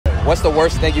What's the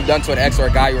worst thing you've done to an ex or a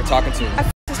guy you were talking to? I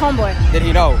f***ed his homeboy. Did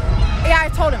he know? Yeah, I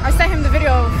told him. I sent him the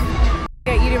video of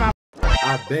eating my.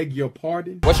 I beg your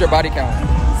pardon? What's your body count?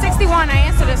 61. I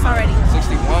answered this already.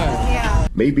 61. Yeah.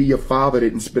 Maybe your father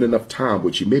didn't spend enough time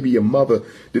with you. Maybe your mother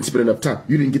didn't spend enough time.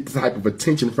 You didn't get the type of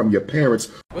attention from your parents.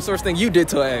 What's the worst thing you did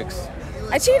to an ex?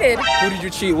 I cheated. Who did you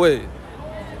cheat with?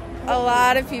 A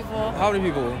lot of people. How many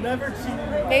people?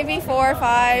 Maybe 4 or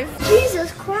 5.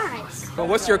 Jesus Christ. But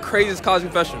what's your craziest college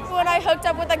confession? When I hooked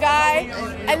up with a guy,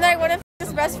 and then I went to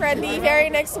his best friend the very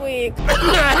next week.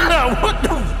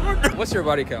 What's your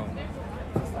body count?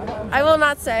 I will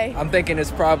not say. I'm thinking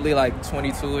it's probably like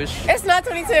 22-ish. It's not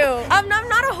 22. I'm not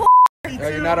a whore. No,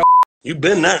 you're not a You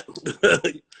been that.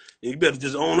 You better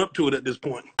just own up to it at this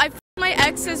point. I f***ed my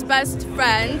ex's best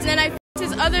friend, and then I f***ed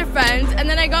his other friends, and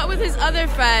then I got with his other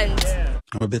friend.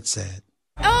 I'm a bit sad.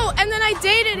 Oh, and then I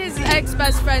dated his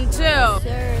ex-best friend too.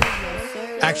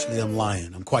 Actually, I'm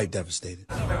lying. I'm quite devastated.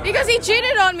 Because he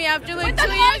cheated on me after like 2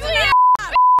 years.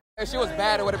 If she was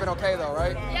bad, it would have been okay though,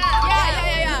 right?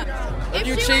 Yeah. If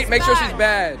you cheat, make sure she's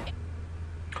bad.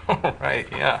 Right,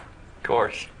 yeah, of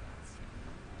course.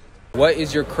 What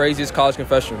is your craziest college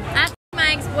confession? I f***ed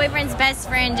my ex-boyfriend's best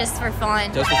friend just for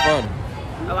fun. Just for fun.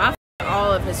 Oh, I f***ed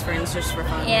all of his friends just for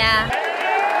fun. Yeah.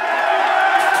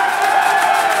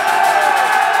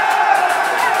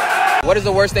 What is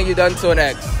the worst thing you've done to an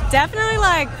ex? Definitely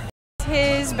like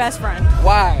his best friend.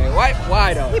 Why?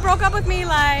 Why though? He broke up with me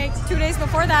like 2 days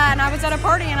before that, and I was at a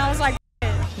party, and I was like,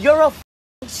 You're a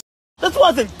This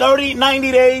wasn't 30,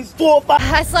 90 days, 4 or 5.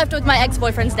 I slept with my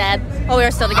ex-boyfriend's dad while we were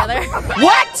still together.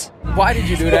 What? Why did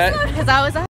you do that? Because I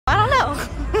was I don't know.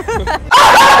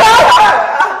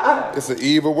 It's an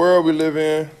evil world we live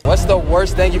in. What's the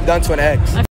worst thing you've done to an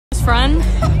ex? his friend.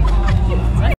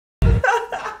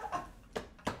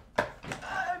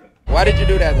 Why did you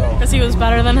do that though? Because he was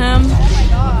better than him.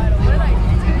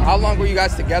 How long were you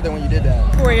guys together when you did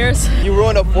that? 4 years. You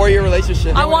ruined a 4-year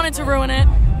relationship. I wanted to ruin it.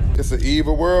 It's an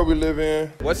evil world we live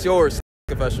in. What's yours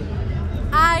confession?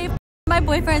 I f***ed my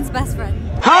boyfriend's best friend.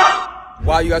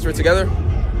 While you guys were together?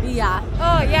 Yeah.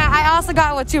 Oh yeah, I also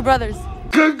got with 2 brothers.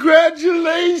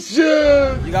 Congratulations!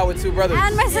 You got with 2 brothers.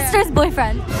 And my sister's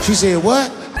boyfriend. She said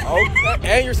what? Okay.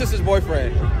 And your sister's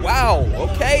boyfriend. Wow,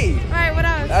 okay. All right, what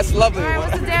else? That's lovely. All right,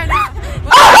 what's the dare now?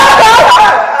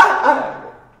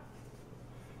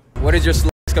 What is your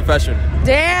confession?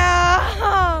 Damn!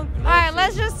 All right,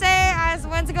 let's just say I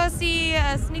went to go see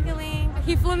Sneaky Link.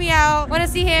 He flew me out, went to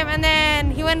see him, and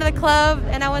then he went to the club,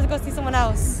 and I went to go see someone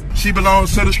else. She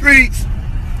belongs to the streets.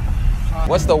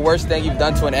 What's the worst thing you've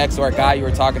done to an ex or a guy you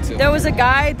were talking to? There was a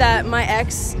guy that my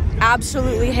ex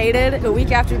absolutely hated. A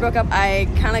week after we broke up, I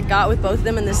kind of got with both of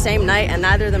them in the same night, and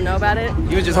neither of them know about it.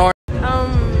 You was just hard.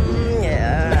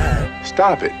 Yeah.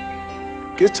 Stop it.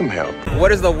 Get some help.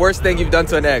 What is the worst thing you've done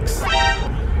to an ex?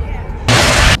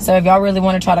 So if y'all really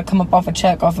want to try to come up off a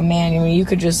check off a man, I mean, you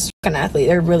could just an athlete.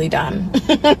 They're really done.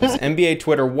 NBA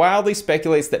Twitter wildly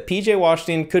speculates that PJ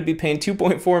Washington could be paying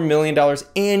 $2.4 million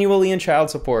annually in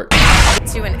child support.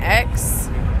 To an ex.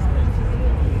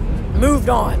 Moved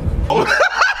on.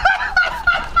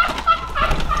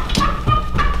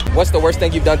 What's the worst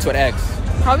thing you've done to an ex?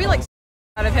 Probably like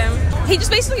out of him. He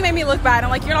just basically made me look bad. I'm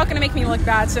like, you're not gonna make me look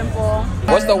bad, simple.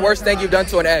 What's the worst thing you've done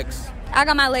to an ex? I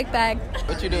got my leg back.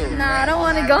 What you do? Nah, I don't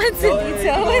want to go into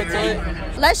detail with it.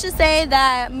 Let's just say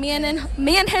that me and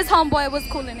his homeboy was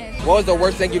cool in it. What was the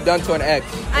worst thing you've done to an ex?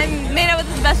 I made out with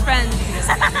his best friend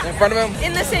In front of him?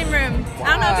 in the same room. I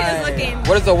don't know if he was looking.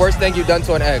 What is the worst thing you've done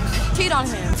to an ex? Cheat on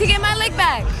him to get my leg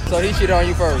back. So he cheated on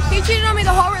you first. He cheated on me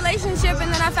the whole relationship, and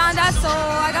then I found out, so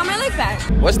I got my leg back.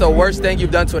 What's the worst thing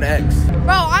you've done to an ex?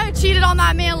 Bro, I cheated on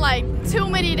that man like too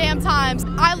many damn times.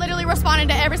 I literally responded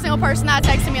to every single person that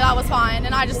texted me that was fine,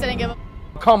 and I just didn't give a.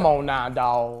 Come on now,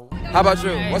 dog. How about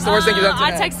you? What's the worst thing you've done to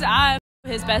an ex?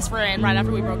 His best friend right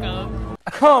after we broke up.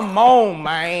 Come on,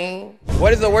 man.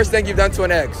 What is the worst thing you've done to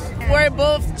an ex? We're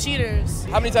both cheaters.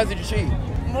 How many times did you cheat?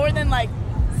 More than like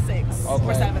 6 or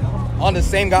 7. On the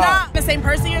same guy? Not the same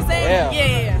person you're saying?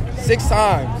 Yeah. 6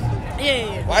 times?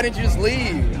 Yeah. Why didn't you just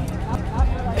leave?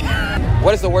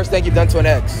 What is the worst thing you've done to an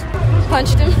ex?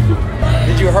 Punched him.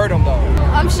 Did you hurt him though?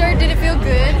 I'm sure. Did it feel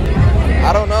good?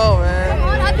 I don't know, man. Come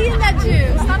on, I beat that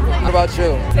you. Stop playing. What about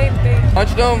you? Same thing.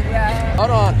 Punched him? Yeah.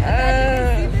 Hold on.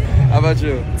 How about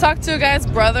you? Talked to a guy's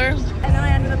brother. And then I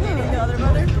ended up dating the other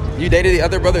brother. You dated the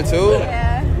other brother too?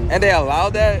 Yeah. And they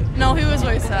allowed that? No, he was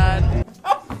really sad.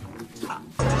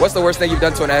 What's the worst thing you've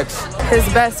done to an ex? His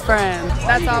best friend.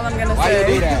 That's all I'm gonna Why say.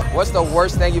 do you do that? What's the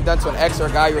worst thing you've done to an ex or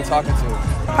a guy you were talking to?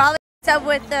 Probably up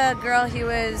with the girl he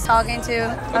was talking to.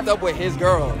 Hooked up with his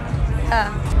girl.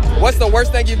 What's the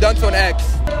worst thing you've done to an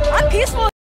ex? I peaceful.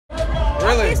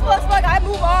 Really? Peaceful as fuck. I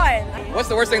move on. What's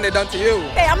the worst thing they've done to you?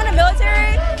 Okay, I'm in the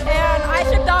military, and I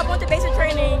shipped off, went to basic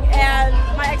training, and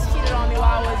my ex cheated on me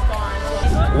while I was gone.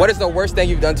 So. What is the worst thing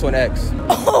you've done to an ex?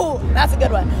 Oh, that's a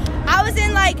good one. I was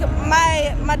in like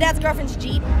my dad's girlfriend's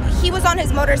Jeep. He was on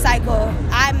his motorcycle.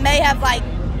 I may have like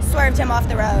swerved him off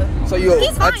the road. So you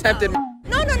attempted. No.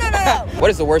 What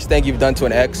is the worst thing you've done to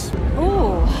an ex?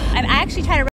 Ooh, I actually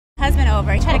tried to run my husband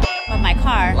over. He tried to get with my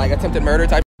car. Like attempted murder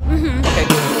type? Mm-hmm. Okay.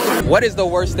 What is the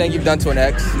worst thing you've done to an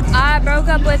ex? I broke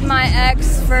up with my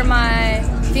ex for my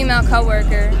female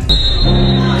coworker.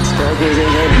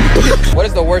 What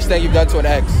is the worst thing you've done to an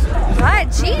ex? What?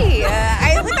 Gee,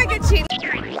 I look like a cheat.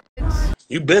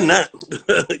 You been that.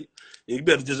 You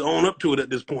better just own up to it at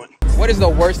this point. What is the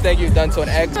worst thing you've done to an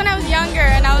ex? When I was younger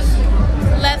and I was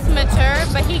less mature,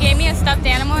 but he gave me a stuffed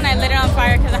animal and I lit it on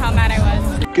fire because of how mad I was.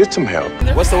 Get some help.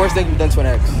 What's the worst thing you've done to an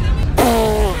ex?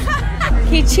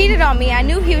 He cheated on me. I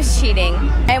knew he was cheating.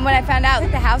 And when I found out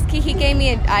the house key, he gave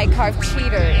me I carved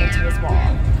cheater into his wall.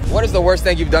 What is the worst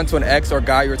thing you've done to an ex or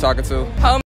guy you were talking to?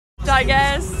 Home, I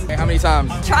guess. Hey, how many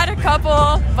times? Tried a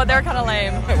couple, but they were kind of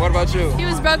lame. Hey, what about you? He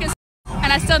was broke as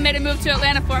and I still made him move to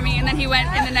Atlanta for me, and then he went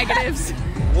in the negatives.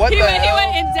 What He the went hell?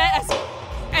 in debt as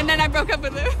and then I broke up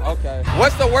with him. Okay.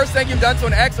 What's the worst thing you've done to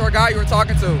an ex or guy you were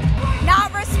talking to?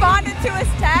 Not responded to his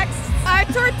text. I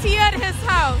tortilla'd his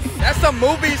house. That's some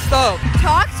movie stuff.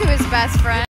 Talk to his best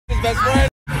friend. His best friend?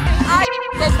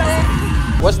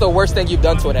 What's the worst thing you've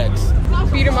done to an ex?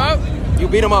 Beat him up. You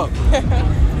beat him up.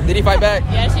 Did he fight back?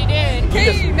 Yes, he did.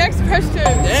 Okay, next question.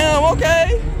 Damn,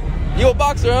 okay. You a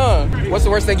boxer, huh? What's the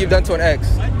worst thing you've done to an ex?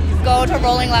 Go to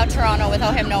Rolling Loud Toronto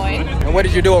without him knowing. And what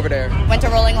did you do over there? Went to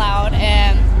Rolling Loud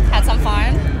and had some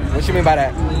fun. What you mean by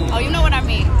that? Oh, you know what I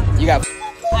mean. You got.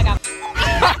 I got.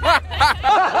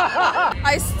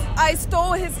 I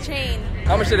stole his chain.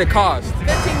 How much did it cost?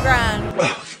 15 grand.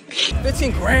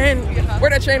 15 grand?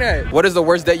 Where that chain at? What is the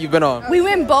worst date you've been on? We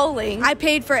went bowling. I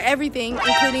paid for everything,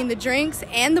 including the drinks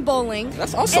and the bowling.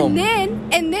 That's awesome.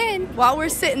 And then while we're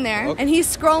sitting there, and he's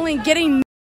scrolling, getting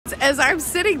as I'm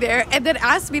sitting there, and then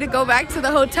asked me to go back to the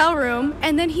hotel room,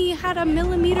 and then he had a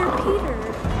millimeter Peter.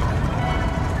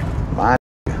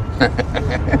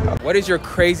 What is your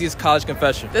craziest college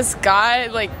confession? This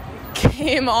guy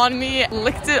came on me,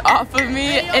 licked it off of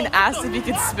me, and asked if he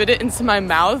could spit it into my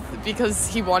mouth because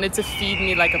he wanted to feed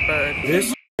me like a bird.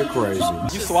 This crazy.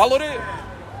 You swallowed it?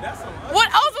 What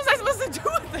else was I supposed to do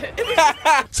with it?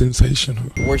 Sensational.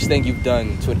 Worst thing you've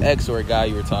done to an ex or a guy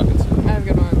you were talking to? I have a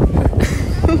good one.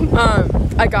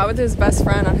 I got with his best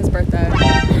friend on his birthday.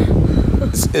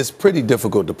 It's pretty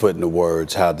difficult to put into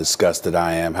words how disgusted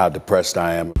I am, how depressed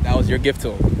I am. That was your gift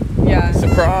to him? Yeah.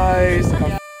 Surprise!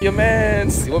 Yeah. Your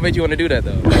mans. What made you want to do that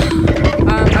though?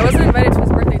 I wasn't invited to his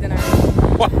birthday dinner.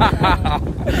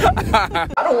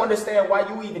 I don't understand why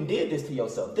you even did this to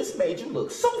yourself. This made you look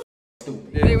so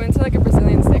stupid. They went to a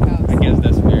Brazilian steakhouse. I guess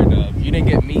that's fair enough. You didn't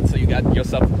get meat, so you got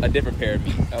yourself a different pair of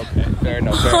meat. Okay, fair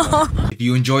enough, fair enough. If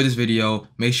you enjoyed this video,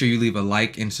 make sure you leave a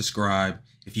like and subscribe.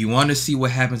 If you want to see what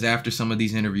happens after some of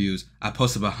these interviews, I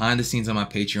posted behind the scenes on my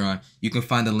Patreon. You can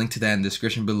find the link to that in the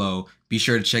description below. Be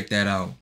sure to check that out.